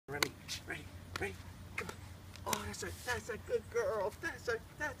Ready, ready, come on. Oh, that's a good girl. That's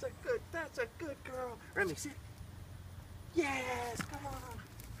a good girl. Remy, sit. Yes, come on.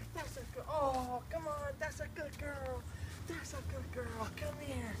 That's a good, oh, come on. That's a good girl. That's a good girl. Come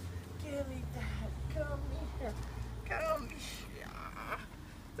here. Give me that. Come here. Come here.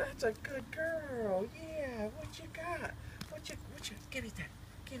 That's a good girl. Yeah, what you got? What you, give me that.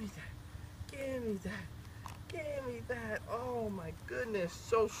 Give me that. Give me that. Give me that. Oh my goodness,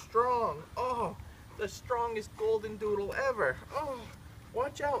 so strong. Oh, the strongest golden doodle ever. Oh,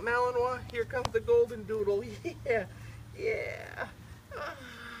 watch out, Malinois. Here comes the golden doodle. Yeah, yeah. Ah,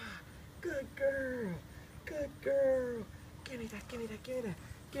 good girl. Good girl. Give me that, give me that, give me that.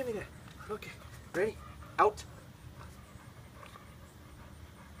 Give me that. Okay, ready? Out.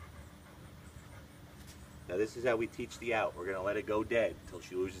 Now this is how we teach the out. We're gonna let it go dead until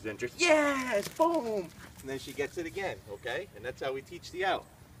she loses interest. Yes, boom! And then she gets it again, okay? And that's how we teach the out.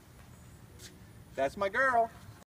 That's my girl.